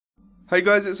Hey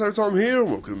guys, ItZoTom here,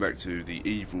 and welcome back to The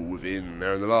Evil Within.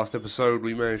 Now, in the last episode,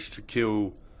 we managed to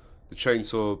kill the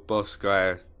chainsaw boss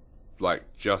guy, like,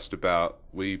 just about.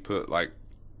 We put, like,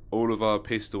 all of our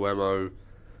pistol ammo,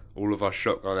 all of our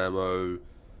shotgun ammo,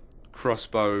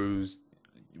 crossbows,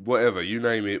 whatever, you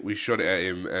name it, we shot it at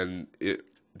him, and it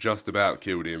just about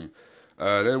killed him.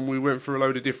 Then we went for a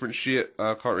load of different shit.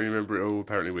 I can't really remember it all.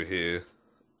 Apparently we're here.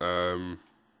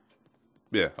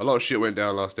 Yeah, a lot of shit went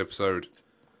down last episode.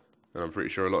 And I'm pretty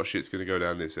sure a lot of shit's going to go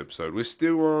down this episode. We're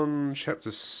still on chapter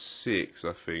 6,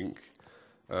 I think.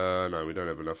 No, we don't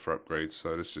have enough for upgrades,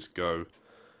 so let's just go.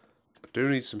 I do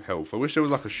need some health. I wish there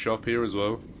was like a shop here as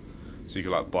well. So you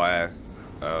could like buy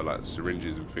like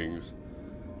syringes and things.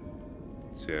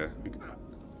 So yeah.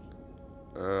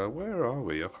 Where are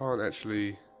we? I can't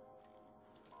actually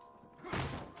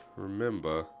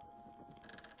remember.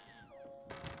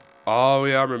 Oh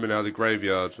yeah, I remember now, the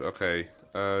graveyard. Okay.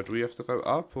 Do we have to go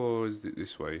up, or is it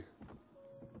this way?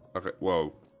 Okay,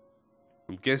 whoa.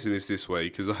 I'm guessing it's this way,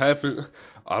 because I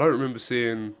don't remember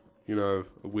seeing, you know,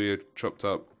 a weird chopped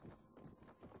up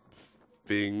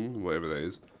thing, whatever that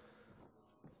is.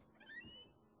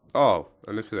 Oh,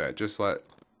 and look at that, just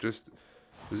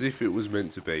as if it was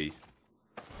meant to be.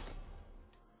 I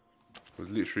was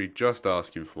literally just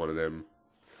asking for one of them.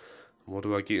 What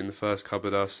do I get in the first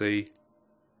cupboard I see?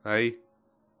 Hey?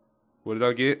 What did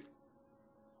I get?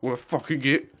 What I fucking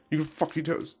get? You can fucking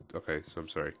tell us. Okay, so I'm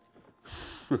sorry.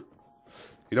 You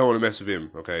don't want to mess with him,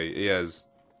 okay? He has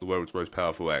the world's most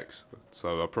powerful axe.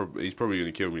 So he's probably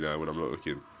going to kill me now when I'm not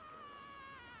looking.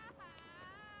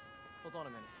 Hold on a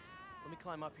minute. Let me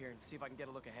climb up here and see if I can get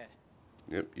a look ahead.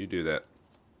 Yep, you do that.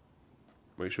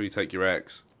 Make sure you take your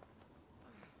axe.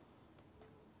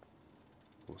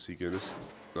 What's he gonna say?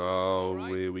 Oh,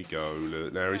 here we go.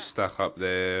 Look, now he's stuck up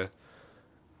there.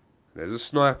 There's a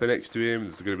sniper next to him.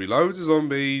 There's going to be loads of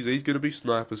zombies. He's going to be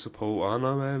sniper support. I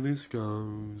know how this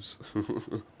goes.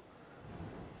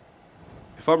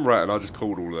 If I'm right and I just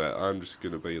called all that, I'm just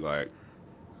going to be like...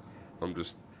 I'm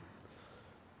just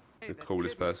the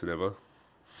coolest person ever.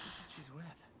 She's with.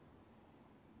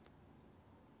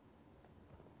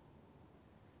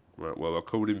 Right, well, I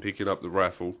called him picking up the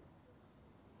rifle.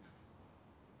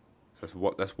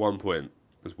 That's 1 point.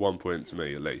 That's 1 point to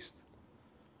me, at least.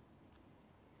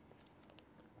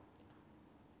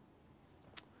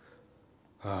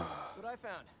 What I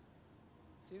found.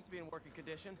 Seems to be in working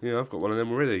condition. Yeah, I've got one of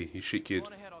them already. You shit kid.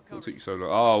 What took you so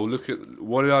long? Oh, look at...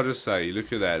 What did I just say?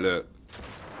 Look at that, look.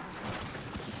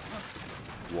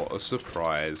 What a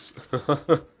surprise.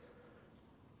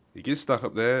 You get stuck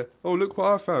up there. Oh, look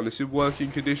what I found. It's in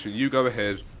working condition. You go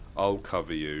ahead. I'll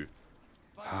cover you.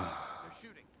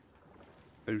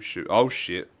 They're shooting. Oh, shoot. Oh,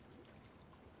 shit.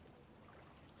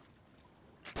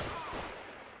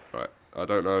 Right. I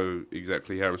don't know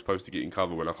exactly how I'm supposed to get in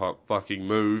cover when I can't fucking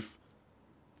move.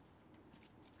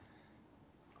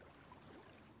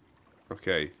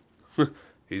 Okay.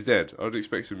 He's dead. I'd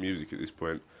expect some music at this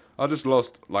point. I just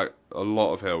lost, like, a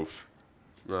lot of health.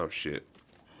 Oh, shit.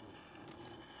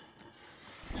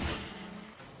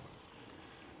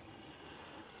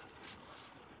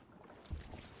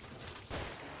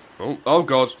 Oh,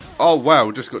 God. Oh,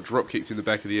 wow. Just got drop kicked in the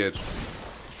back of the head.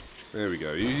 There we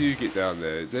go. You get down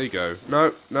there. There you go.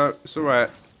 No, it's alright.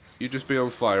 You just be on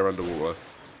fire underwater.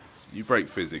 You break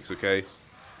physics, okay?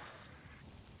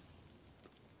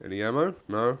 Any ammo?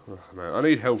 No? Oh, no. I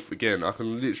need health again. I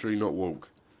can literally not walk.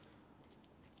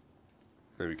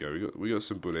 There we go. We got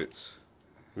some bullets.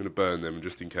 I'm going to burn them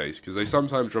just in case, because they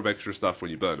sometimes drop extra stuff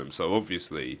when you burn them, so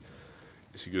obviously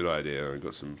it's a good idea. I've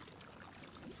got some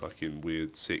fucking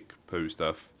weird, sick poo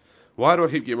stuff. Why do I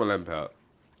keep getting my lamp out?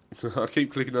 I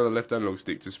keep clicking on the left analog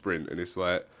stick to sprint, and it's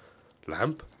like,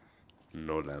 lamp?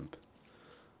 No lamp.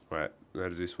 Right, how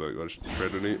does this work? I just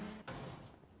tread on it.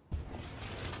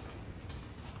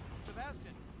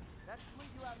 Sebastian, that should lead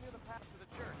you out near the path to the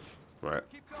church. Right,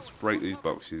 let's break these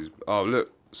boxes. Oh,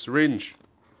 look, syringe.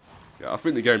 Yeah, I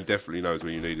think the game definitely knows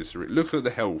when you need a syringe. Look at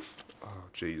the health. Oh,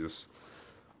 Jesus.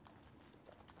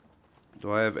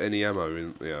 Do I have any ammo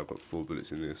in? Yeah, I've got 4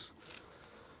 bullets in this.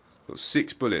 Got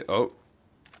 6 bullets. Oh.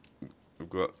 I've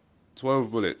got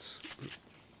 12 bullets.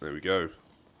 There we go.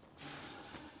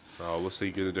 Oh, what's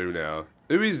he gonna do now?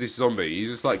 Who is this zombie?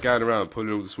 He's just like going around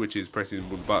pulling all the switches, pressing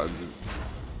buttons. And...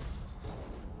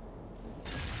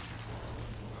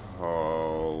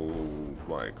 Oh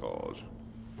my god.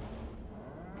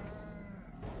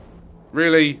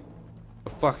 Really? A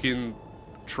fucking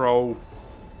troll?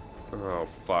 Oh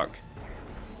fuck.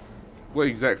 What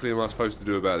exactly am I supposed to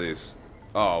do about this?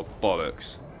 Oh,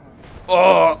 bollocks.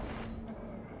 Oh!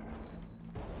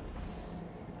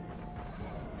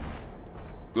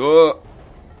 Ugh!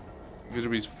 Because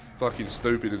he's fucking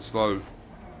stupid and slow.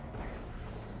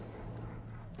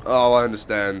 Oh, I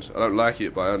understand. I don't like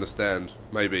it, but I understand.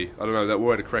 Maybe. I don't know, that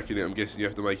word of cracking it, I'm guessing you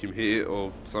have to make him hit it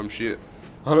or some shit.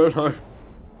 I don't know.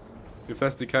 If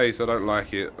that's the case, I don't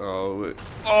like it.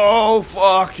 Oh,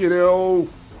 fucking hell!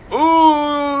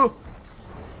 Ooh!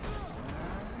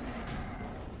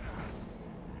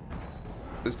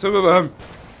 There's two of them!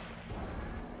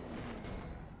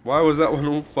 Why was that one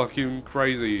all fucking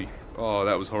crazy? Oh,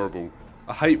 that was horrible.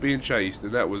 I hate being chased,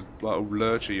 and that was like all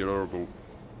lurchy and horrible.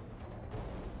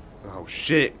 Oh,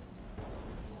 shit!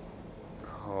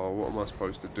 Oh, what am I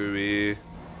supposed to do here?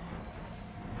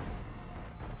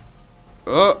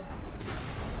 Oh!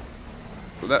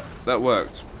 Well, that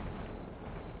worked.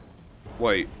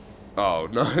 Wait. Oh,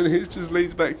 no, it just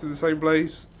leads back to the same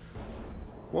place.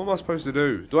 What am I supposed to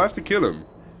do? Do I have to kill him?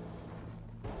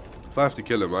 If I have to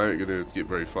kill him, I ain't gonna get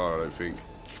very far, I don't think.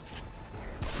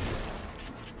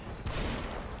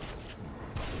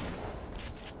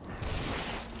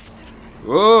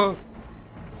 Oh!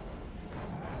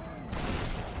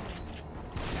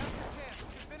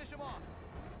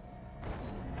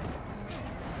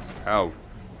 How?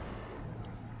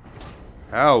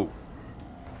 How?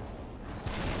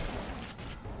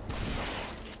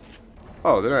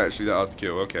 Oh, they're not actually that hard to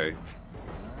kill, okay.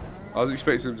 I was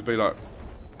expecting them to be like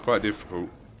quite difficult.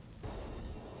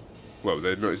 Well,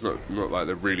 they're not. It's not like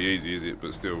they're really easy, is it?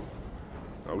 But still.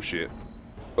 Oh shit.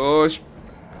 Oh,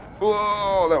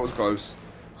 whoa, that was close.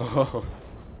 Oh,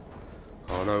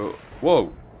 oh no.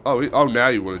 Whoa. Oh, oh, now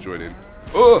you want to join in.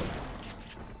 Oh.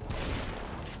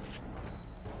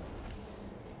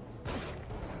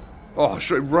 Oh, I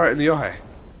shot him right in the eye.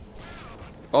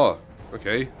 Oh,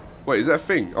 okay. Wait, is that a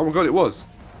thing? Oh my god, it was.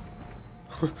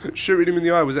 Shooting him in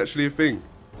the eye was actually a thing.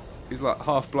 He's like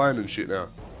half blind and shit now.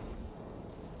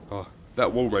 Oh,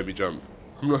 that wall made me jump.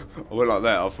 I went like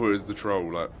that, I thought it was the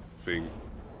troll, like, thing.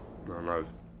 No, no.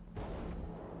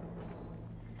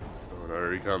 Oh no,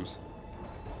 here he comes.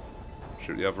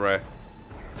 Shoot the other eye.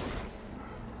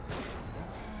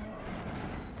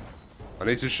 I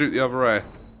need to shoot the other eye.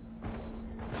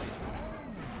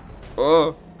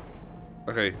 Oh!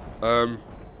 Okay,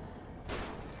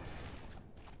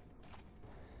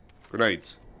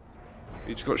 grenades.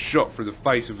 He just got shot through the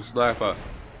face of a sniper.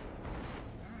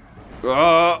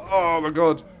 Oh, oh my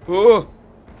god. Oh.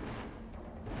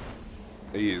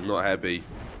 He is not happy.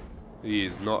 He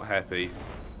is not happy.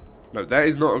 No, that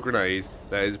is not a grenade.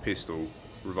 That is a pistol.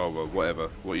 Revolver. Whatever.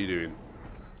 What are you doing?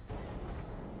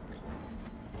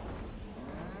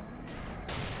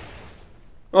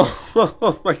 Oh,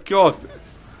 oh my god.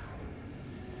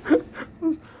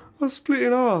 I split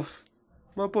in half.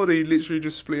 My body literally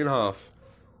just split in half.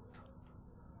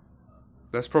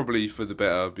 That's probably for the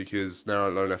better, because now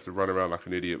I don't have to run around like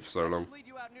an idiot for so long.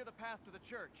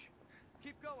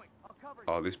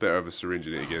 Oh, this better have a syringe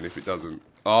in it again if it doesn't.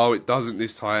 Oh, it doesn't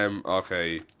this time.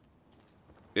 Okay.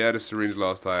 It had a syringe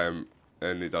last time,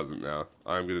 and it doesn't now.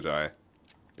 I'm gonna die.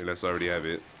 Unless I already have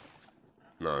it.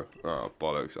 No. Oh,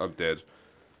 bollocks. I'm dead.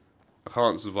 I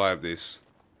can't survive this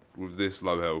with this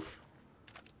low health.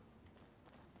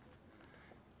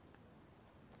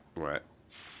 Right.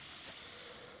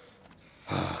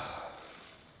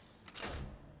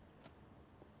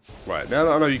 Right, now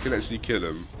that I know you can actually kill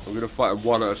them, I'm going to fight them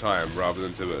one at a time rather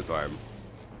than two at a time.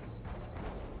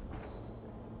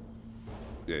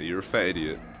 Yeah, you're a fat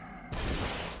idiot.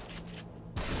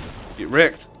 Get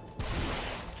wrecked.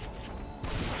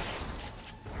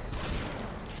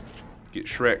 Get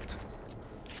shrek'd.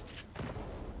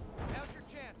 Now's your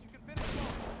chance. You can finish him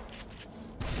off.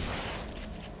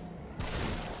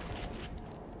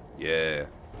 Yeah.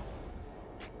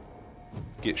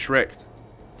 Get shrek'd.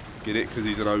 Get it? Because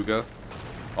he's an ogre.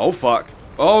 Oh, fuck.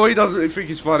 Oh, he doesn't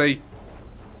think it's funny.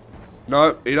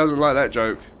 No, he doesn't like that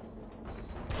joke.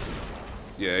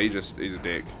 Yeah, he's a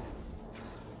dick.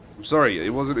 I'm sorry,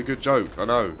 it wasn't a good joke. I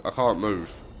know. I can't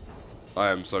move. I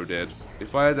am so dead.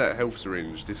 If I had that health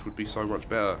syringe, this would be so much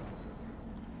better.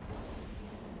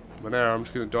 But now I'm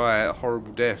just going to die a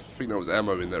horrible death. I think there was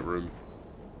ammo in that room.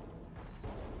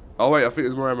 Oh, wait, I think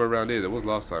there's more ammo around here. There was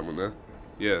last time, wasn't there?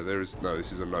 Yeah, there is. No,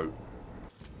 this is a note.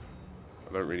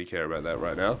 I don't really care about that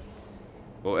right now.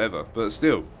 Or ever. But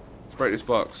still. Let's break this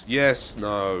box. Yes.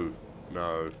 No.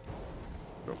 No.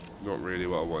 Not really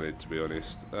what I wanted, to be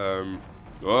honest. Oh.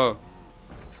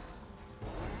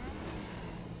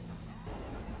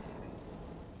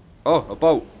 Oh, a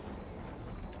bolt.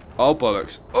 Oh,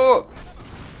 bollocks. Oh!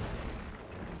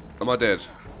 Am I dead?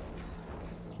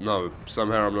 No.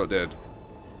 Somehow I'm not dead.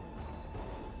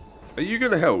 Are you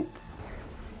going to help?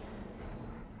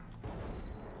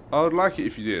 I would like it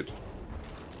if you did.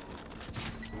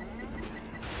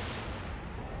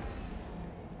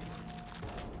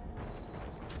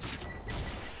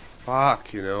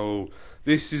 Fuck, you know.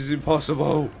 This is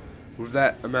impossible. With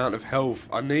that amount of health.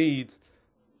 I need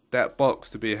that box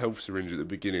to be a health syringe at the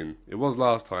beginning. It was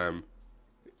last time.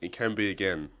 It can be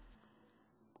again.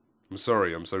 I'm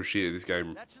sorry, I'm so shit at this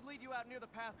game. That should lead you out near the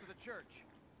path to the church.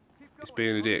 Keep It's going.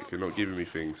 being a dick and not giving me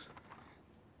things.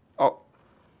 Oh.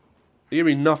 You give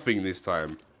me nothing this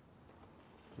time.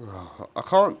 Oh, I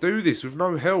can't do this with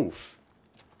no health.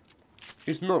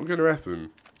 It's not going to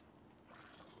happen.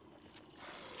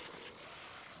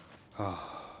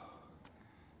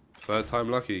 Third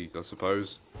time lucky, I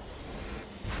suppose.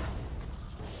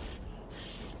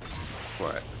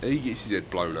 Right, he gets his head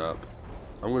blown up.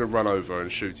 I'm going to run over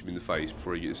and shoot him in the face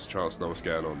before he gets a chance to know what's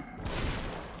going on.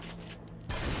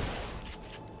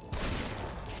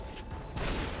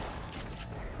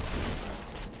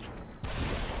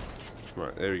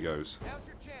 Right, there he goes. Now's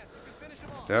your chance. You can finish him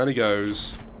off. Down he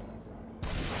goes.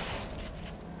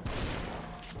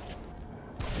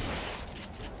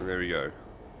 And there we go.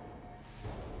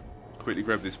 Quickly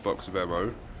grab this box of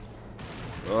ammo.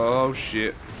 Oh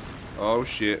shit. Oh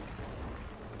shit.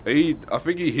 I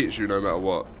think he hits you no matter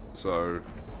what. So.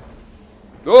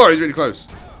 Oh, he's really close.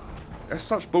 That's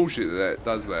such bullshit that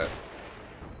does that.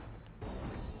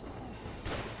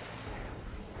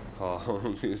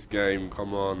 Oh, this game,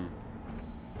 come on.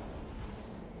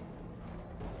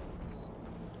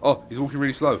 Oh, he's walking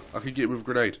really slow. I could get him with a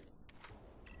grenade.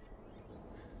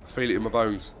 I feel it in my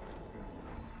bones.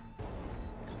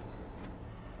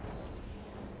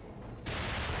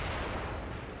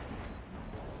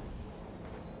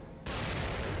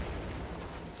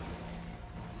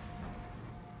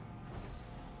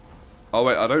 Oh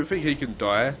wait, I don't think he can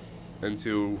die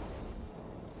until...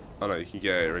 Oh no, he can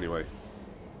get here anyway.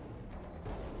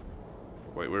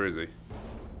 Wait, where is he?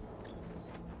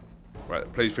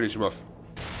 Right, please finish him off.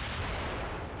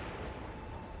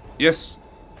 Yes!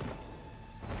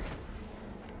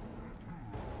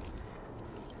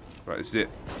 Right, this is it.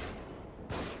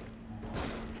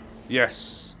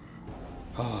 Yes!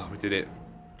 Oh, we did it.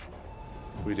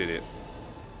 We did it.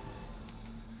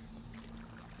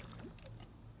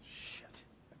 Shit.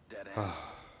 Dead end.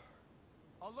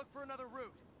 I'll look for another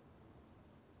route.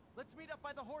 Let's meet up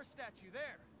by the horse statue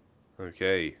there.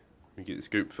 Okay, let me get the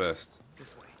scoop first.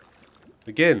 This way.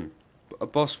 Again, a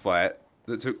boss fight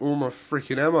that took all my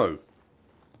freaking ammo.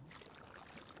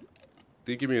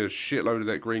 Did give me a shitload of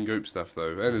that green goop stuff though,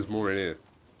 and there's more in here.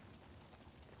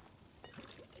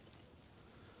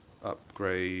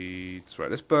 Upgrades. Right,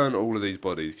 let's burn all of these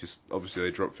bodies, because obviously they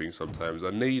drop things sometimes.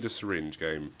 I need a syringe,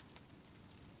 game.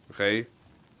 Okay?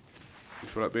 You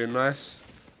feel like being nice?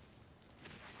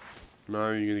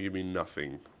 No, you're going to give me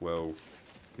nothing. Well,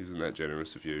 isn't that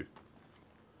generous of you?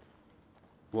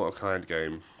 What a kind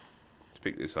game. Let's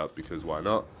pick this up, because why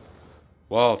not?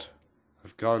 Walt,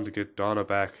 I've gone to get Donna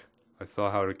back. I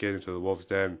thought how to get into the wolf's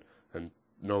den, and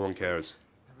no one cares.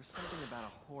 There was something about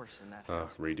a horse in that Ah,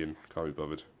 house. reading. Can't be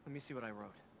bothered. Let me see what I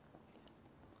wrote.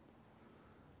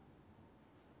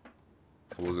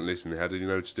 I wasn't listening. How did he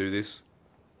know to do this?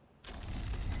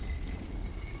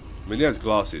 I mean, he has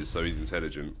glasses, so he's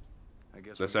intelligent. I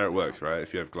guess That's how it works, right?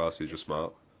 If you have glasses, you're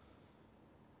smart.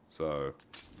 So,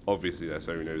 obviously that's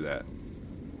how we know that.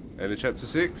 And in chapter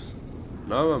 6?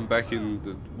 No, I'm back in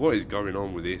the... What is going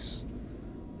on with this?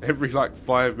 Every, like,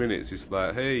 5 minutes, it's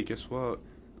like, hey, guess what?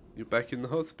 You're back in the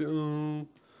hospital.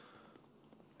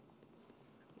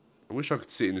 I wish I could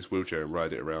sit in this wheelchair and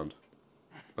ride it around.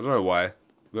 I don't know why,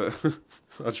 but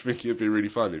I just think it'd be really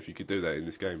fun if you could do that in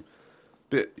this game.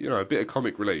 Bit, you know, a bit of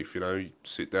comic relief, you know, you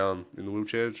sit down in the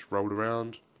wheelchair, just roll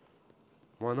around.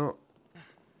 Why not?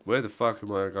 Where the fuck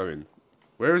am I going?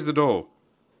 Where is the door?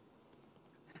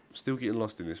 I'm still getting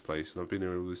lost in this place, and I've been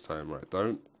here all this time.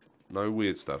 Right, no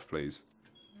weird stuff, please.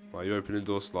 Why are you opening the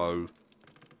door slow?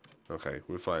 Okay,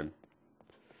 we're fine.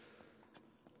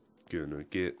 Gonna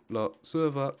get lots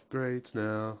of upgrades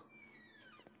now.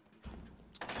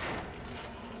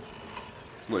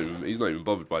 He's not even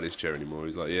bothered by this chair anymore.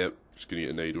 He's like, yep, just gonna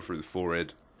get a needle through the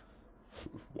forehead.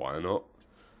 Why not?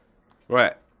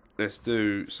 Right, let's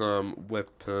do some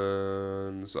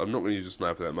weapons. I'm not gonna use a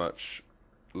sniper that much,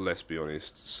 let's be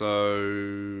honest.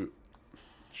 So,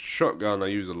 shotgun I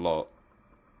use a lot,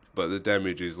 but the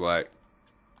damage is like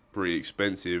pretty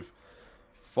expensive.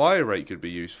 Fire rate could be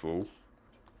useful.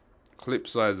 Clip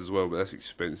size as well, but that's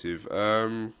expensive.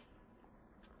 I'm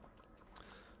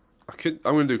going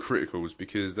to do criticals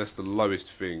because that's the lowest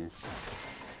thing.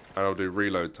 And I'll do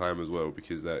reload time as well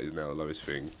because that is now the lowest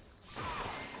thing.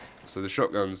 So the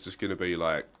shotgun's just going to be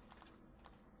like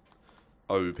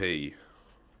OP. I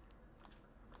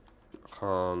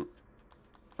can't...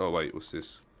 Oh wait, what's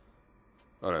this?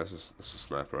 Oh no, that's a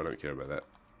sniper, I don't care about that.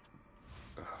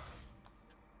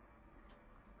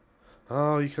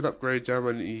 Oh, you can upgrade how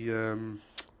many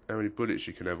bullets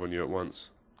you can have on you at once.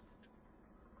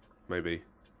 Maybe.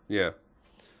 Yeah.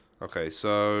 Okay,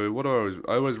 so what do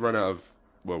I always run out of,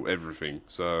 well, everything.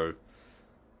 So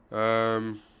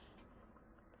I'm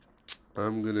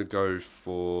gonna go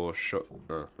for shot.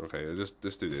 Oh, okay, let's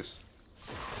do this.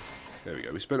 There we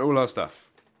go. We spent all our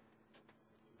stuff.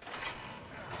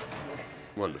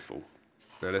 Wonderful.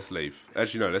 Now let's leave.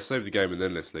 Actually, no. Let's save the game and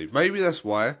then let's leave. Maybe that's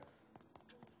why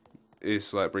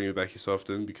it's like bringing me back so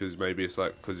often, because maybe it's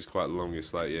like because it's quite long.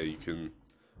 It's like, yeah, you can,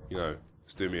 you know,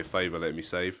 just do me a favor, let me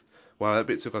save. Wow, that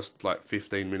bit took us like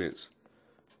 15 minutes.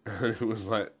 And it was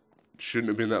like shouldn't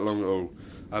have been that long at all.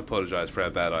 I apologise for how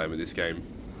bad I am at this game.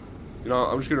 You know,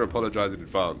 I'm just going to apologise in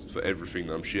advance for everything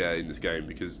that I'm shit at in this game,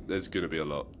 because there's going to be a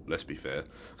lot, let's be fair.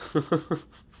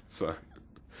 So,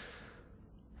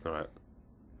 alright.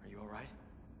 Are you alright?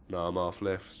 No, I'm half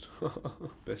left.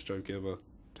 Best joke ever.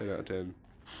 10 out of 10.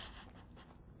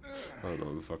 I don't know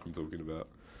what the fuck I'm talking about.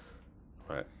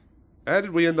 Right. How did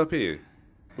we end up here?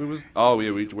 Oh yeah,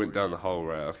 we went down the hole,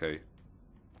 right, okay.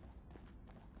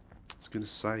 I was going to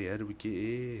say, how did we get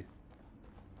here?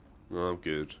 No, I'm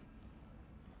good.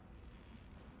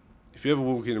 If you ever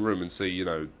walk in a room and see, you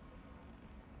know,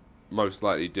 most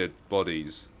likely dead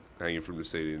bodies hanging from the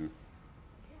ceiling,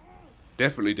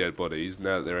 definitely dead bodies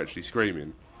now that they're actually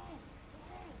screaming,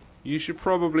 you should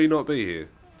probably not be here,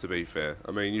 to be fair.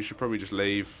 I mean, you should probably just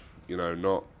leave, you know,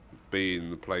 not be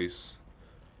in the place.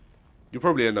 You'll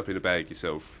probably end up in a bag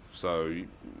yourself, so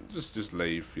just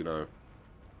leave, you know.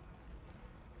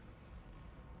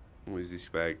 What is this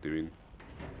bag doing?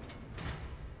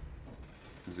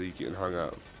 Is he getting hung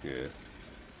up? Yeah.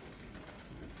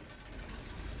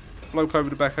 Bloke over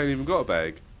the back ain't even got a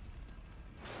bag.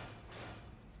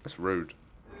 That's rude.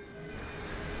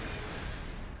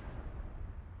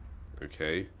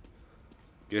 Okay.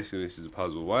 Guessing this is a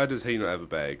puzzle. Why does he not have a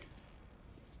bag?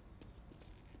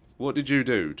 What did you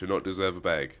do to not deserve a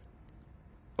bag?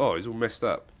 Oh, he's all messed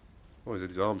up. Oh, he's had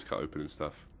his arms cut open and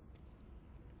stuff.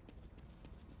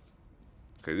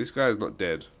 Okay, this guy is not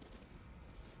dead.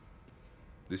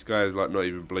 This guy is like not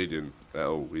even bleeding at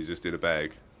all. He's just in a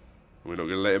bag. We're not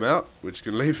going to let him out. We're just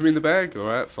going to leave him in the bag.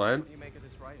 Alright, fine. What do you make of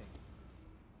this writing?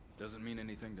 Doesn't mean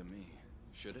anything to me,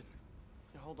 should it?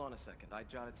 Now, hold on a second. I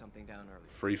jotted something down earlier.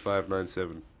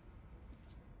 3597.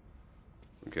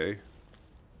 Okay.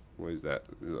 What is that?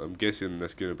 I'm guessing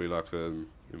that's going to be like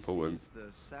important. Seems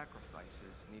the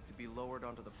sacrifices need to be lowered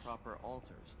onto the proper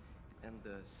altars, and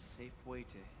the safe way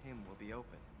to him will be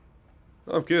open.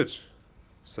 Oh, good.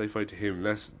 Safe way to him.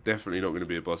 That's definitely not going to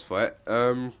be a boss fight.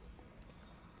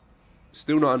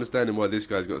 Still not understanding why this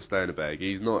guy's got to stay in a bag.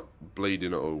 He's not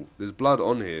bleeding at all. There's blood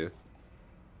on here,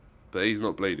 but he's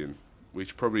not bleeding. We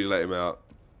should probably let him out.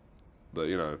 But,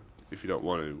 you know, if you don't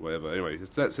want to, whatever. Anyway,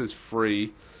 that says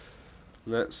 3.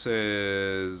 That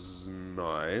says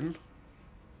 9.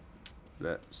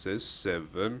 That says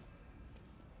 7.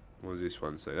 What does this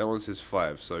one say? That one says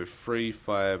 5. So 3,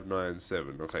 5, 9,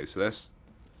 7. Okay, so that's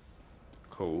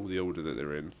cool, the order that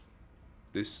they're in.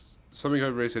 This, something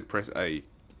over here said press A.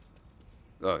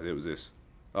 Oh, it was this.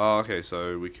 Oh, okay,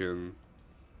 so we can...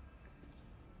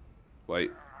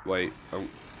 Wait. I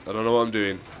don't know what I'm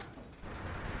doing.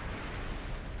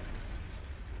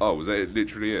 Oh, was that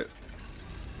literally it?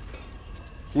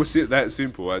 Was it that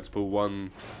simple? I had to pull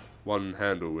one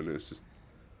handle and it's just...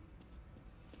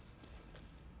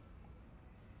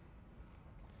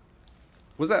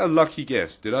 Was that a lucky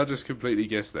guess? Did I just completely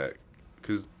guess that?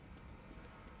 Because...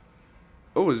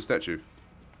 Oh, there's a statue.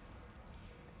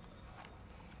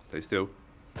 Stay still.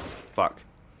 Fuck.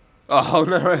 Oh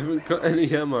no, I haven't got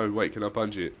any ammo. Wait, can I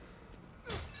punch it?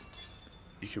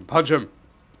 You can punch him.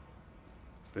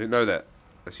 I didn't know that.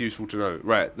 That's useful to know.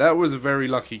 Right, that was a very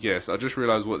lucky guess. I just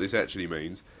realised what this actually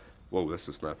means. Whoa, that's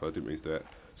a sniper. I didn't mean to do that.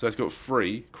 So it's got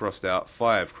 3 crossed out,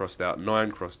 5 crossed out,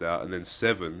 9 crossed out, and then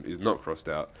 7 is not crossed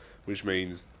out. Which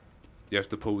means you have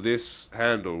to pull this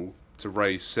handle to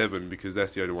raise 7 because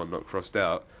that's the only one not crossed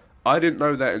out. I didn't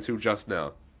know that until just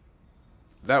now.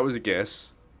 That was a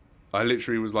guess. I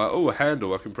literally was like, oh, a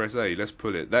handle, I can press A, let's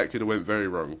pull it. That could have went very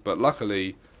wrong. But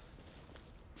luckily,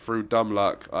 through dumb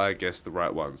luck, I guessed the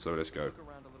right one. So let's go.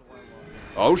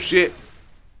 Oh, shit.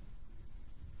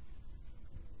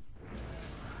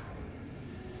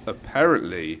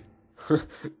 Apparently,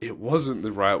 it wasn't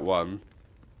the right one.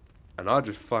 And I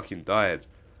just fucking died.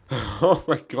 Oh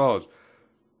my god.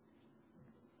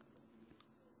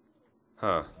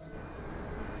 Huh.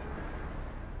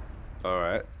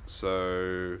 Alright,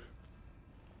 so...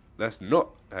 That's not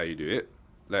how you do it.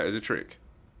 That is a trick.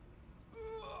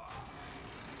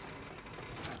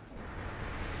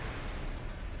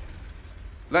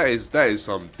 That is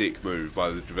some dick move by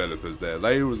the developers there.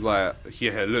 They was like,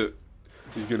 yeah, look,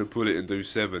 he's gonna pull it and do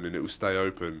 7 and it will stay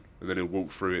open and then he'll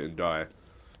walk through it and die.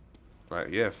 Like,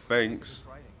 yeah, thanks.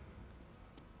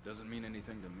 Doesn't mean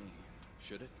anything to me,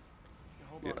 should it?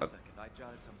 Hold on a second. I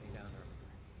jotted something down earlier.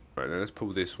 Right, now let's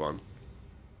pull this one.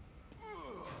 It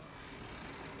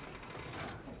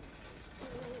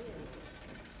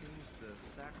seems the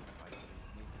sacrifices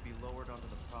need to be lowered onto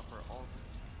the proper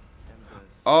altars, and the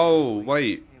Oh,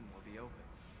 wait. hymn will be open.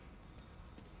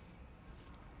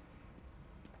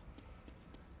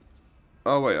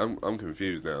 Oh wait, I'm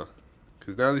confused now.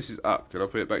 Because now this is up. Can I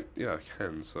put it back? Yeah, I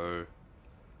can, so...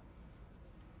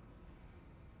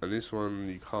 And this one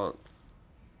you can't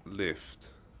lift.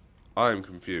 I am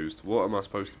confused. What am I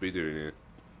supposed to be doing here?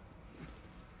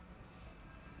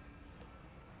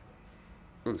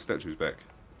 Oh, the statue's back.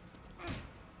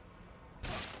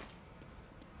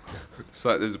 It's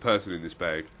like there's a person in this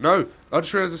bag. No! I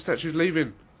just realised the statue's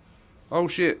leaving. Oh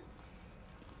shit.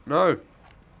 No.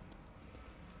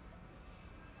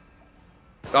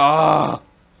 Ah!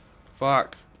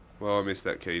 Fuck. Well, I missed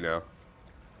that key now.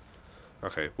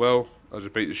 Okay, well, I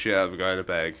just beat the shit out of a guy in a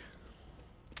bag.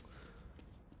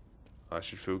 I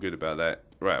should feel good about that.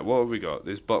 Right, what have we got?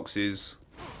 There's boxes.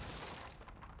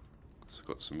 It's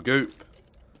got some goop.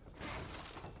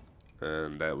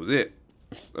 And that was it.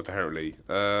 Apparently.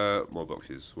 More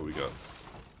boxes. What we got?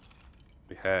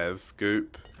 We have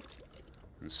goop.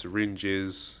 And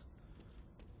syringes.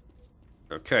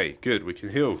 Okay, good. We can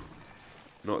heal.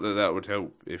 Not that that would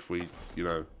help if we, you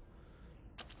know,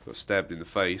 got stabbed in the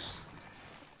face.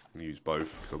 I'm going to use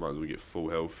both, because I might as well get full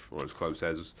health, or as close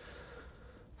as us.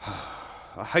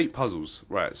 I hate puzzles.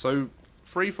 Right, so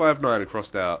 3, 5, 9 are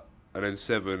crossed out, and then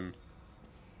 7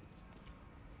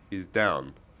 is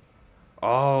down.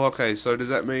 Oh, okay, so does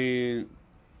that mean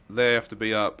they have to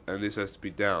be up, and this has to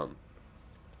be down?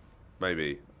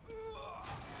 Maybe.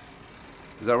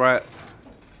 Is that right?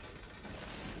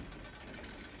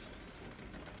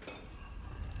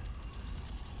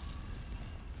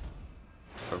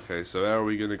 Okay, so how are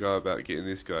we going to go about getting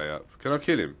this guy up? Can I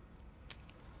kill him?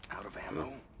 Out of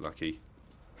ammo? Lucky.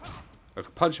 I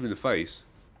can punch him in the face.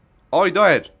 Oh, he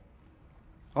died!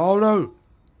 Oh no!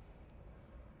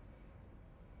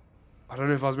 I don't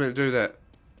know if I was meant to do that.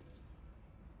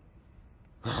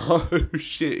 Oh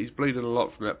shit, he's bleeding a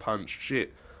lot from that punch.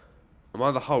 Shit. Am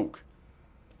I the Hulk?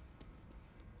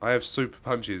 I have super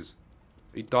punches.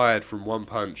 He died from one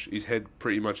punch. His head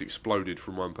pretty much exploded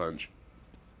from one punch.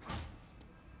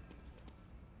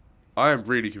 I am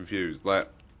really confused. Like,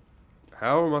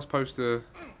 how am I supposed to...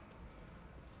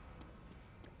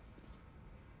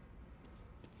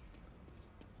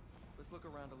 Let's look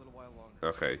around a little while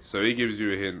longer. Okay, so he gives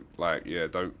you a hint, like, yeah,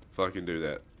 don't fucking do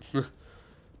that.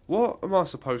 What am I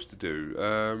supposed to do?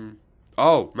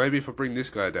 Oh, maybe if I bring this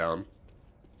guy down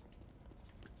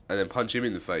and then punch him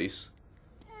in the face,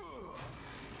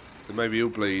 then maybe he'll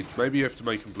bleed. Maybe you have to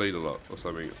make him bleed a lot or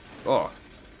something. Oh.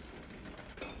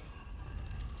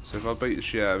 So if I beat the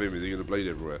shit out of him, is he going to bleed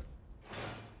everywhere?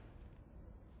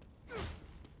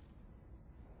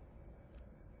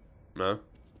 No?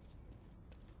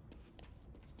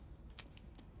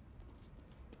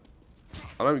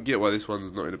 I don't get why this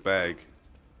one's not in a bag.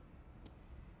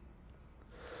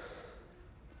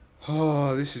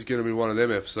 Oh, this is going to be one of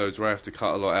them episodes where I have to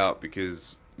cut a lot out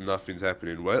because nothing's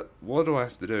happening. What do I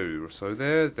have to do? So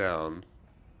they're down.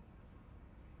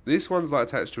 This one's like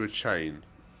attached to a chain.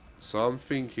 So I'm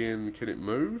thinking, can it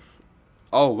move?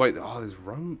 Oh, wait. Oh, there's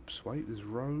ropes. Wait, there's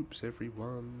ropes,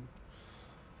 everyone.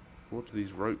 What do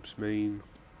these ropes mean?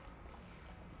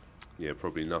 Yeah,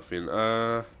 probably nothing.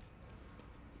 Right,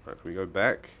 can we go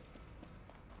back?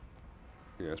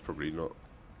 Yeah, that's probably not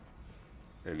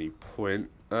any point.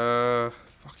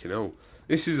 Fucking hell.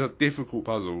 This is a difficult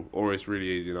puzzle, or it's really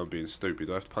easy and I'm being stupid.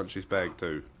 Do I have to punch this bag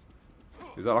too?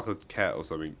 Is that like a cat or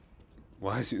something?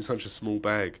 Why is it in such a small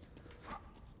bag?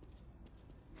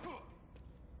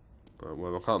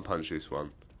 Well, I can't punch this one.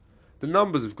 The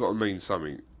numbers have got to mean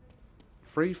something.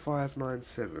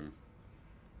 3597.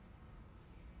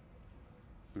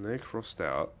 And they're crossed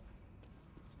out.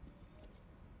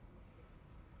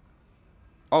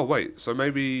 Oh, wait. So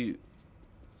maybe...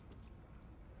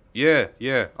 Yeah,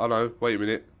 I know. Wait a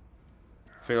minute.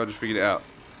 I think I just figured it out.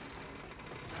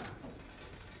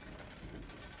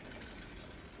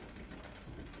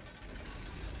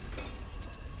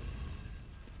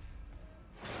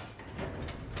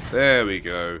 There we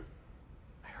go.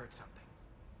 I heard something.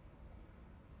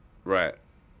 Right.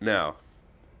 Now,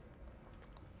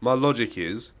 my logic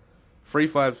is 3,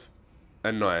 5,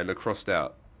 and 9 are crossed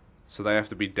out. So they have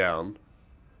to be down.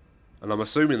 And I'm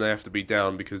assuming they have to be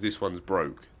down because this one's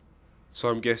broke. So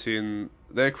I'm guessing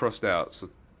they're crossed out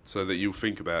so that you'll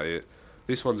think about it.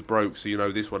 This one's broke, so you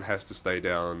know this one has to stay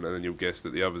down, and then you'll guess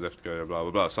that the others have to go blah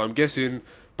blah blah. So I'm guessing,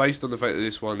 based on the fact that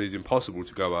this one is impossible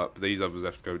to go up, these others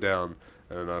have to go down,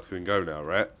 and I can go now,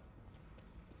 right?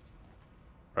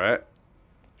 Right?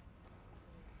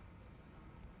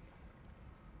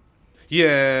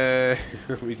 Yeah,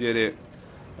 we did it.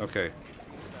 Okay.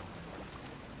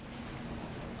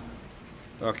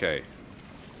 Okay.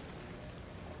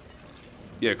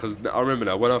 Yeah, because I remember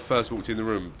now, when I first walked in the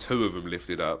room, 2 of them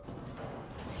lifted up.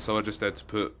 So I just had to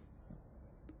put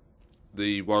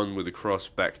the one with the cross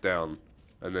back down,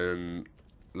 and then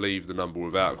leave the number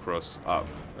without a cross up,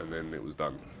 and then it was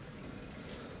done.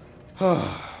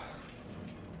 That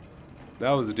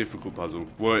was a difficult puzzle.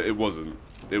 Well, it wasn't.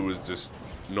 It was just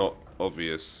not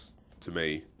obvious to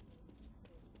me.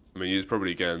 I mean, he was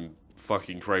probably getting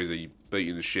fucking crazy,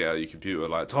 beating the shit out of your computer,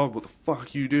 like, Tom, what the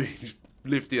fuck are you doing? Just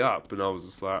lift it up. And I was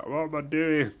just like, what am I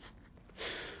doing?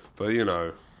 But, you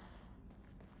know,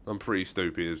 I'm pretty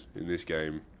stupid in this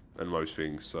game, and most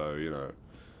things, so, you know,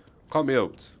 can't be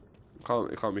helped. It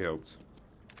can't be helped.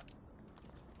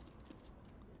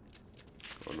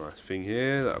 Got a nice thing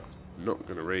here that I'm not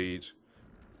going to read.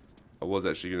 I was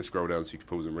actually going to scroll down so you could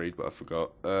pause and read, but I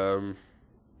forgot. Alright.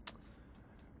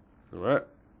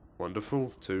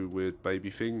 Wonderful. 2 weird baby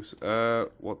things.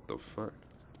 What the fuck?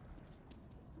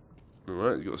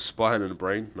 Alright, you've got a spine and a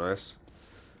brain. Nice.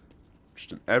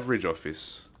 Just an average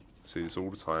office. See this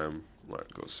all the time.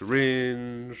 Right, got a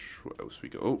syringe. What else we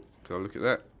got? Oh, can I look at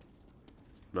that?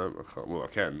 No, I can't. Well, I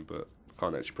can, but I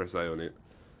can't actually press A on it.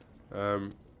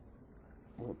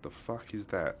 What the fuck is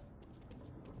that?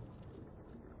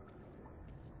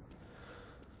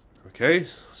 Okay,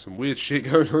 some weird shit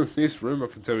going on in this room, I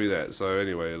can tell you that. So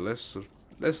anyway, let's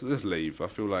leave. I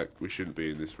feel like we shouldn't be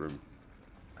in this room.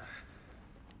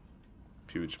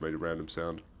 Pew just made a random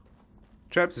sound.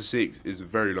 Chapter 6 is a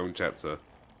very long chapter.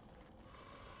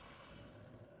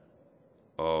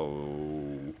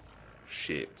 Oh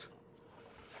shit.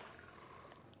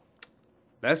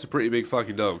 That's a pretty big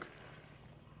fucking dog.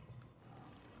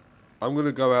 I'm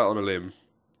gonna go out on a limb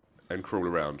and crawl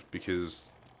around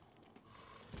because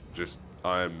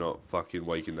I am not fucking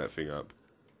waking that thing up.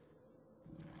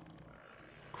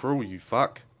 Crawl, you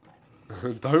fuck.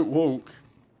 Don't walk.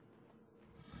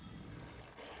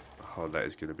 Oh, that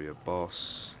is gonna be a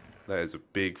boss. That is a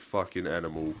big fucking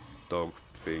animal dog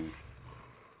thing.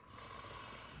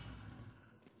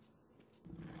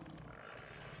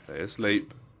 Stay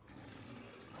asleep.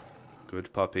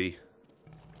 Good puppy.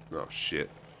 Oh shit.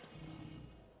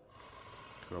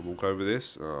 Can I walk over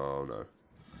this? Oh no.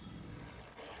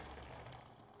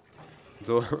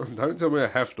 Don't tell me I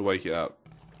have to wake it up.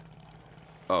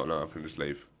 Oh no, I can just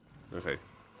leave. Okay.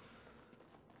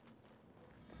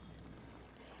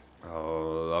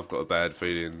 Oh, I've got a bad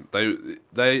feeling.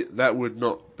 That would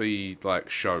not be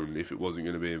like shown if it wasn't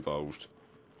going to be involved.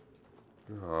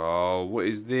 Oh, what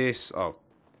is this? Oh.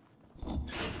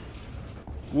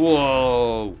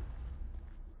 Whoa.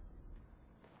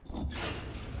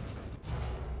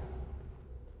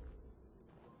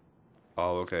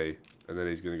 Oh, okay. And then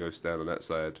he's going to go stand on that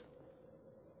side.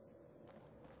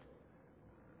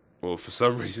 Well, for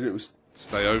some reason it was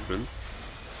stay open.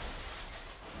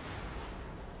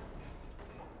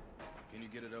 Can you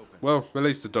get it open? Well, at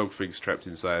least the dog thing's trapped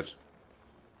inside.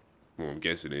 Well, I'm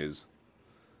guessing it is.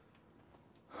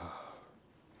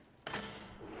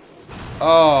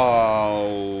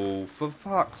 Oh, for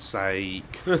fuck's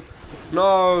sake.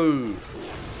 No!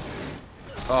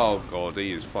 Oh god,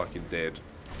 he is fucking dead.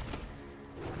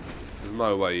 There's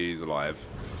no way he's alive.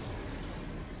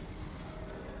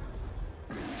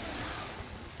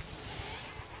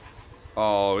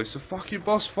 Oh, it's a fucking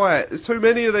boss fight. There's too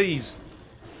many of these.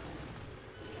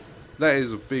 That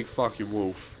is a big fucking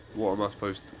wolf. What am I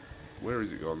supposed to... Where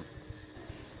is it gone?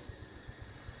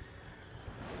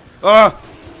 Ah!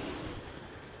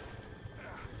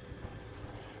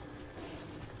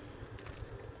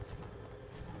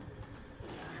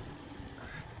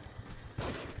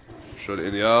 Shot it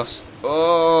in the ass.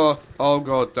 Oh! Oh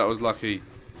god, that was lucky.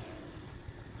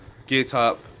 Get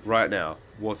up right now.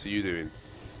 What are you doing?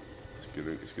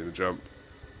 It's gonna jump.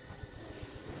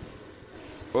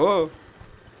 Oh!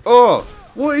 Oh!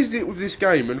 What is it with this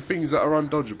game and things that are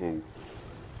undodgeable?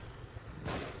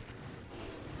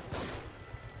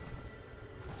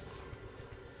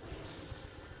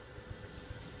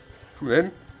 Come on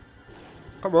then.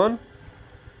 Come on.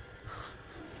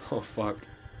 Oh fuck.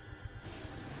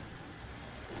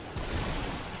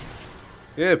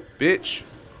 Yeah, bitch.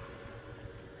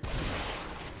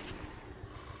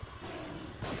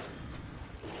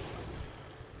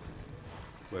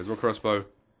 Where's my crossbow?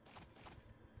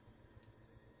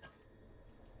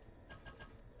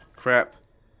 Crap.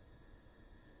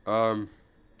 Right,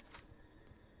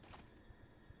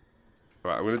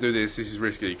 I'm gonna do this. This is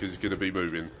risky because it's gonna be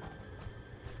moving.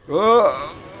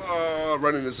 Oh,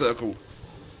 run in a circle.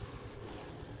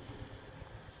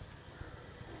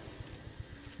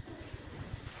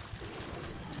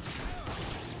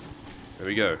 There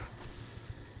we go.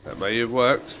 That may have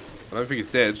worked. I don't think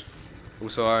it's dead.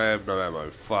 Also, I have no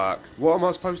ammo. Fuck. What am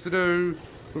I supposed to do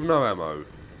with no ammo?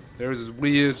 There is this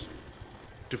weird,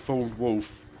 deformed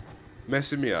wolf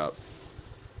messing me up.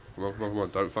 Come on, come on, come on.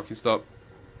 Don't fucking stop.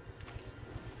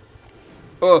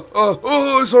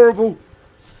 Oh, it's horrible.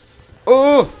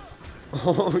 Oh!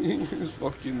 Oh, it's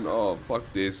fucking, oh, fuck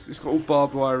this. It's got all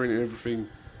barbed wire in it and everything.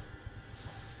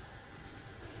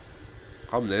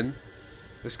 Come then.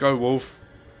 Let's go, wolf.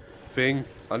 Thing.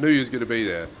 I knew you was going to be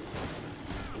there.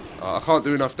 I can't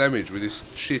do enough damage with this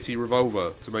shitty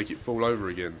revolver to make it fall over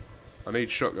again. I need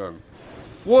shotgun.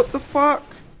 What the fuck?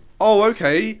 Oh,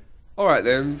 okay. Alright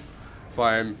then.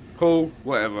 Fine. Cool.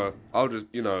 Whatever. I'll just,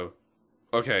 you know.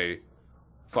 Okay.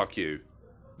 Fuck you.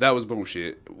 That was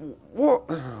bullshit. What?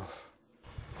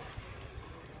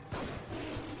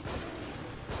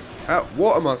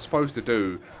 What am I supposed to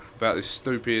do about this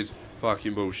stupid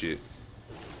fucking bullshit?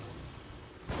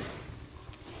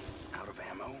 Out of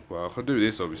ammo. Well, I can do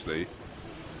this, obviously.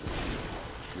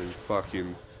 And then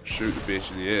fucking shoot the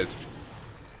bitch in the head.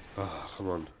 Oh, come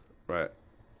on. Right.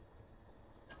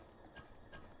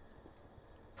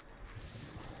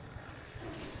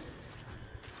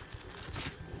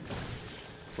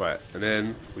 Right, and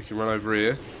then we can run over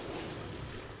here.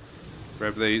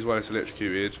 Grab these while it's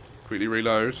electrocuted. Quickly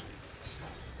reload.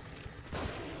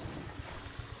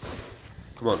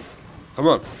 Come on. Come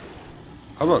on.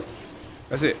 Come on.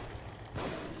 That's it.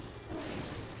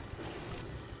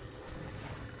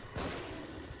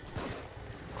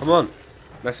 Come on.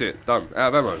 That's it. Done.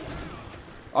 Out of ammo.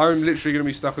 I'm literally going to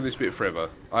be stuck on this bit forever.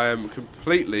 I am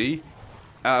completely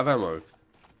out of ammo.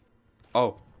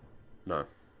 Oh. No.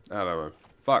 Out of ammo.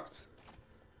 Fucked.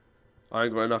 I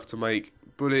ain't got enough to make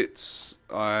bullets.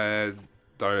 I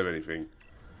don't have anything.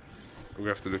 I'm going to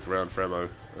have to look around for ammo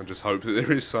and just hope that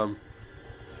there is some.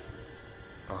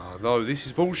 Oh no, this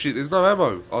is bullshit. There's no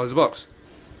ammo. Oh, there's a box.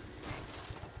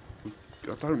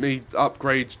 I don't need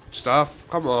upgrade stuff.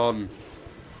 Come on.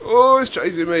 Oh, it's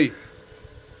chasing me.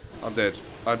 I'm dead.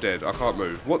 I'm dead. I can't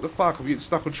move. What the fuck? I'm getting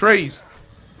stuck on trees.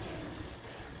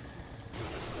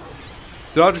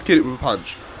 Did I just kill it with a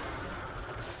punch?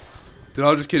 Did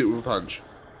I just kill it with a punch?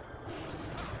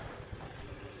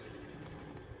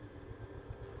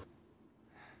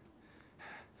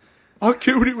 I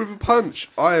killed it with a punch.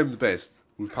 I am the best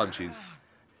with punches.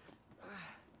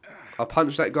 I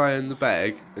punched that guy in the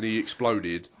bag and he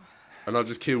exploded. And I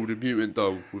just killed a mutant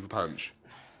dog with a punch.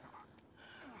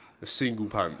 A single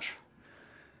punch.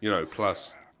 You know,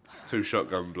 plus 2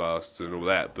 shotgun blasts and all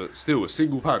that. But still, a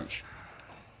single punch.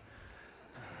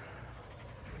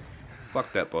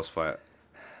 Fuck that boss fight.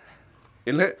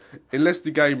 Unless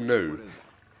the game knew. What is it?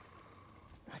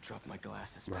 I dropped my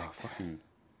glasses Ah, back there. fucking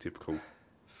typical.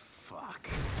 Fuck.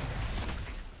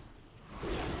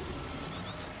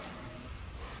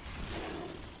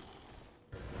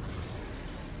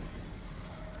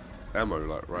 Ammo,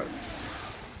 like, right.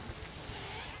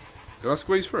 Did I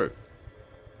squeeze through?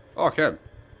 Oh, I can.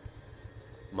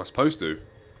 Am I supposed to?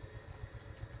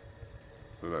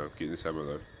 I don't know, I'm getting this ammo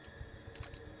though.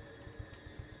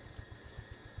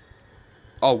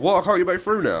 Oh, what? I can't get back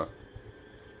through now.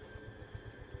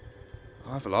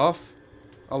 I have a laugh.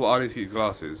 Oh, well, I need to get his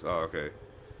glasses. Oh, okay.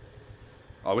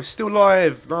 Oh, we're still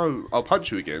live. No, I'll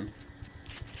punch you again.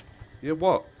 Yeah,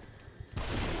 what?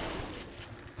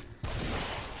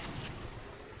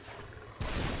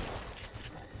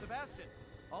 Sebastian,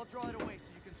 I'll draw it away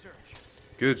so you can search.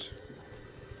 Good.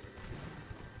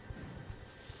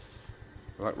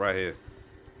 Like right here.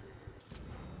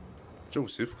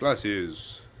 Joseph,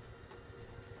 glasses.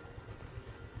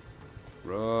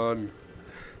 Run.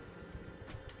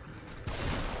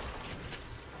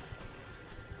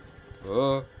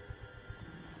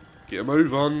 Get a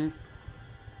move on.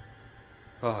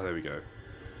 Oh, there we go.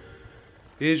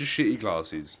 Here's your shitty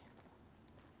glasses.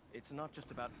 It's not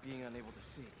just about being unable to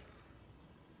see.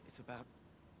 It's about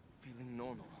feeling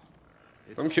normal.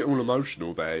 Don't get all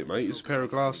emotional about it, mate. It's a pair of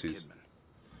glasses.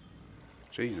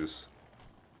 Jesus.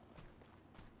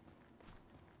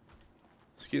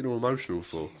 What's getting all emotional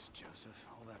for? Jeez, Joseph,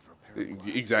 all that for a pair of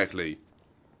glasses. Exactly.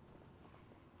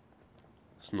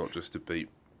 It's not just a beat.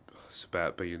 It's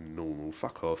about being normal.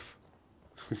 Fuck off.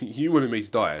 You wanted me to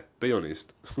die. Be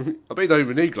honest. I bet you don't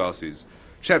even need glasses.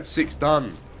 Chapter 6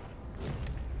 done.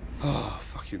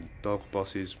 Fucking dog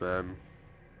bosses, man.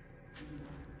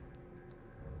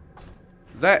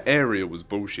 That area was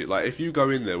bullshit. Like, if you go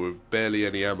in there with barely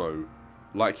any ammo,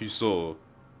 like you saw,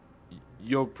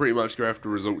 you're pretty much going to have to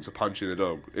resort to punching the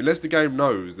dog. Unless the game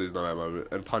knows there's no ammo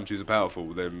and punches are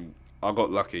powerful, then I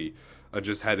got lucky. I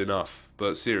just had enough.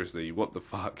 But seriously, what the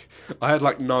fuck? I had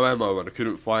like no ammo and I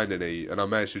couldn't find any, and I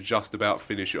managed to just about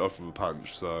finish it off with a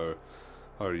punch, so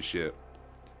holy shit.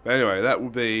 But anyway, that will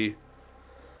be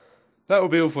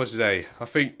all for today. I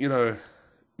think, you know,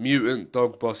 mutant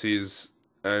dog bosses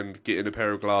and getting a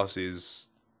pair of glasses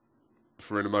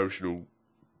for an emotional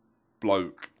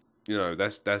bloke, you know,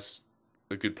 that's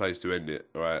a good place to end it,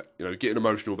 alright? You know, getting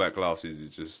emotional about glasses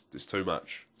is just, it's too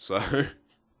much. So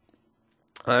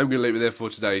I am going to leave it there for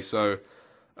today. So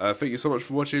thank you so much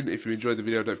for watching. If you enjoyed the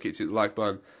video, don't forget to hit the like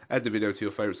button, add the video to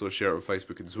your favourites, or share it on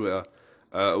Facebook and Twitter.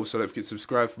 Also, don't forget to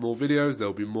subscribe for more videos. There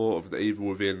will be more of The Evil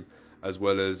Within, as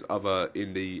well as other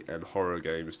indie and horror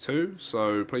games too.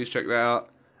 So please check that out.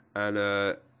 And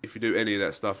if you do any of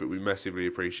that stuff, it would be massively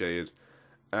appreciated.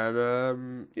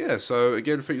 And yeah, so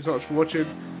again, thank you so much for watching.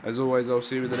 As always, I'll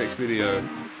see you in the next video.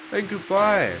 And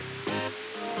goodbye.